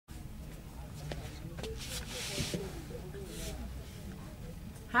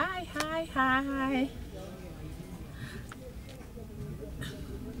Hi, hi, hi.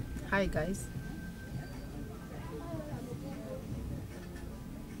 Hi, guys.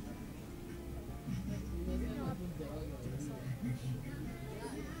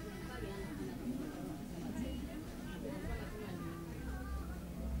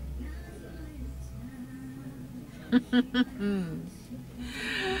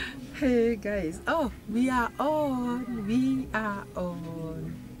 Hey, guys. Oh, we are on. We are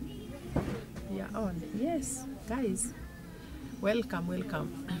on. We are on. Yes, guys. Welcome,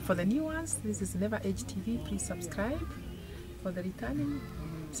 welcome. For the new ones, this is Never Age TV. Please subscribe. For the returning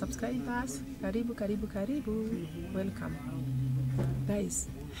subscribers, karibu, karibu, karibu. Welcome. Guys,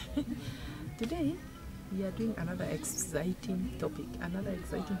 today we are doing another exciting topic.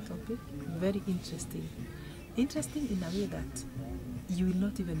 Very interesting. Interesting in a way that you will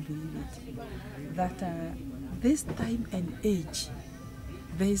not even believe it. That this time and age,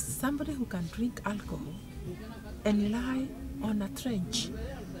 there is somebody who can drink alcohol and lie on a trench.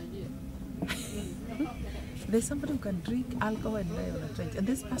 There's somebody who can drink alcohol and lie on a trench, and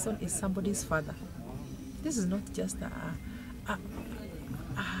this person is somebody's father. This is not just a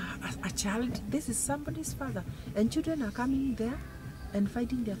child. This is somebody's father, and children are coming there and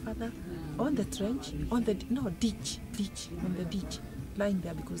finding their father on the trench, on the ditch, on the ditch, lying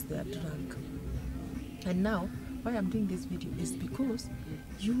there because they are drunk. And now, why I'm doing this video is because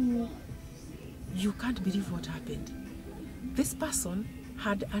you can't believe what happened. This person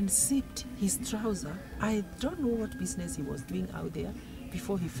had unzipped his trouser. I don't know what business he was doing out there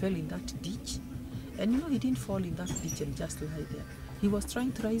before he fell in that ditch. And he didn't fall in that ditch and just lie there. He was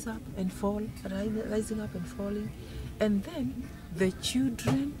trying to rise up and fall, rising up and falling. And then the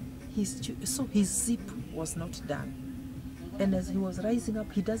children, so his zip was not done. And as he was rising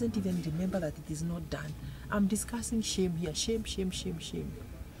up, he doesn't even remember that it is not done. I'm discussing shame here. Shame, shame, shame, shame.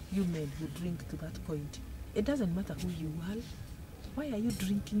 You men who drink to that point. It doesn't matter who you are. Why are you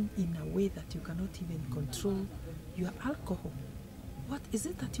drinking in a way that you cannot even control your alcohol? What is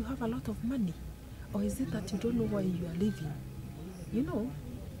it, that you have a lot of money? Or is it that you don't know why you are living? It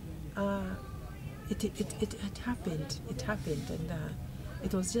happened. It happened, and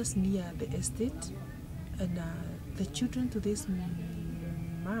it was just near the estate. And the children to this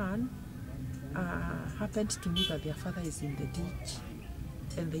man happened to know that their father is in the ditch,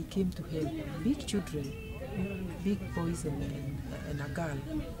 and they came to help. Big children, big boys and a girl,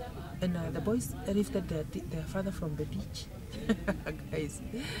 and the boys lifted their father from the ditch. Guys,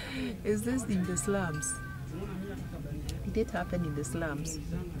 is this in the slums? It did happen in the slums.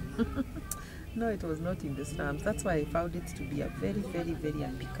 No, it was not in the slums. That's why I found it to be a very, very, very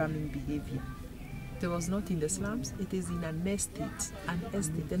unbecoming behavior. It was not in the slums. It is in an estate, and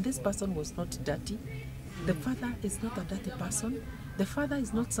this person was not dirty. The father is not a dirty person. The father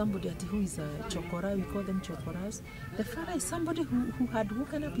is not somebody who is a chokora. We call them chokoras. The father is somebody who had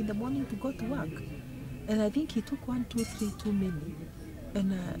woken up in the morning to go to work, and I think he took 1, 2, 3 too many,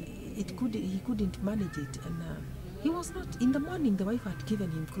 and he couldn't manage it, and he was not in the morning. The wife had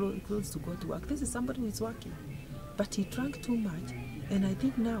given him clothes to go to work. This is somebody who is working, but he drank too much. And I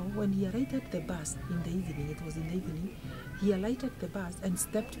think now, when he alighted the bus in the evening, it was in the evening, he alighted the bus and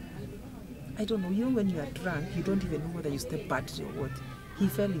stepped, I don't know, when you are drunk, you don't even know whether you step badly or what. He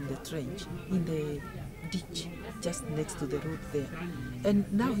fell in the trench, in the ditch, just next to the road there. And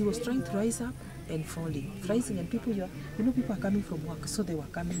now he was trying to rise up and falling, rising, and people are coming from work, so they were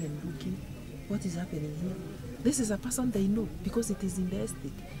coming and looking, what is happening here? This is a person they know because it is in the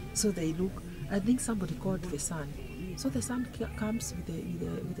estate. So they look. I think somebody called the son. So the son comes with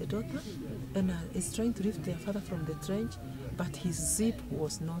the daughter and is trying to lift their father from the trench, but his zip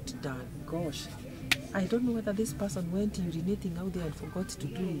was not done. Gosh, I don't know whether this person went urinating out there and forgot to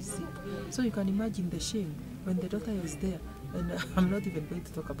do his zip. So you can imagine the shame when the daughter is there, and I'm not even going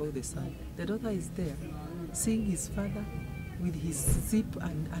to talk about the son. The daughter is there, seeing his father with his zip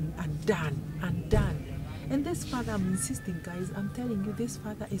undone. And this father, I'm insisting, guys, I'm telling you, this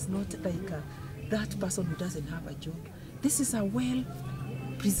father is not like that person who doesn't have a job. This is a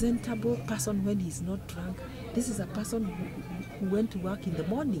well-presentable person when he's not drunk. This is a person who went to work in the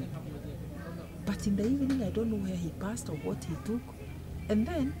morning. But in the evening, I don't know where he passed or what he took. And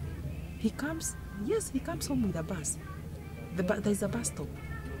then he comes home with a bus. There's a bus stop.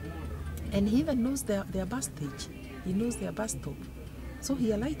 And he even knows their bus stage. He knows their bus stop. So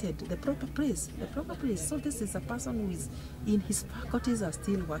he alighted the proper place. So this is a person who is in his faculties are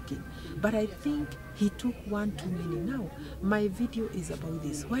still working. But I think he took 1 too many. Now, my video is about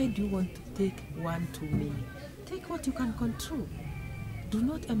this. Why do you want to take 1 too many? Take what you can control. Do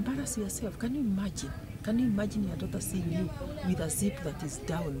not embarrass yourself. Can you imagine? Can you imagine your daughter seeing you with a zip that is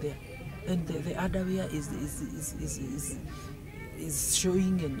down there, and the underwear is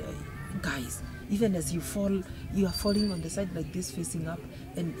showing? And guys, even as you fall, you are falling on the side like this, facing up,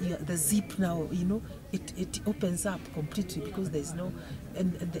 and the zip now, you know, it opens up completely because there's no,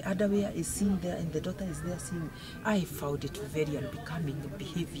 and the underwear is seen there, and the daughter is there seeing. I found it very unbecoming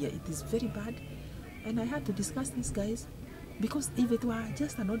behavior. It is very bad, and I had to discuss this, guys, because if it were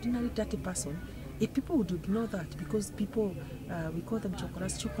just an ordinary dirty person, if people would ignore that, because people, we call them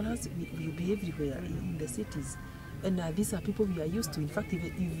chokoras. Chokoras will be everywhere in the cities. And these are people we are used to. In fact, if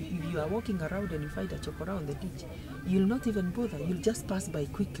you are walking around and you find a chokora on the beach, you'll not even bother. You'll just pass by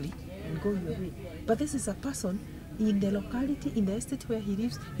quickly and go your way. But this is a person in the locality, in the estate where he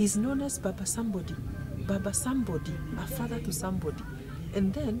lives. He's known as Baba somebody. Baba somebody, a father to somebody.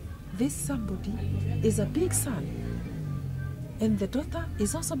 And then this somebody is a big son. And the daughter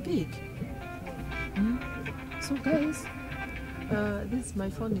is also big. So guys, my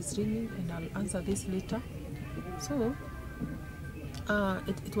phone is ringing, and I'll answer this later. So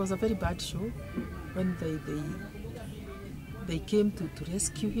it was a very bad show when they came to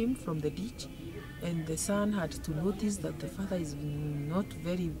rescue him from the beach, and the son had to notice that the father is not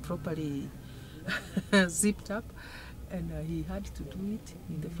very properly zipped up, and he had to do it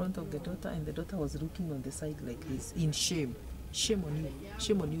in the front of the daughter, and the daughter was looking on the side like this in shame. Shame on you.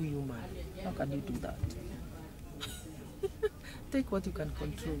 Shame on you, you man. How can you do that? Take what you can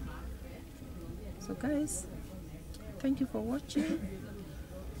control. So guys, thank you for watching.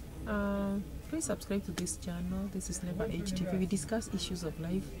 Please subscribe to this channel. This is Never Age TV. We discuss issues of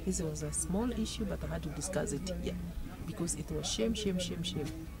life. This was a small issue, but I had to discuss it here because it was shame, shame, shame, shame.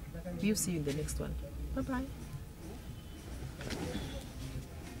 We'll see you in the next one. Bye-bye.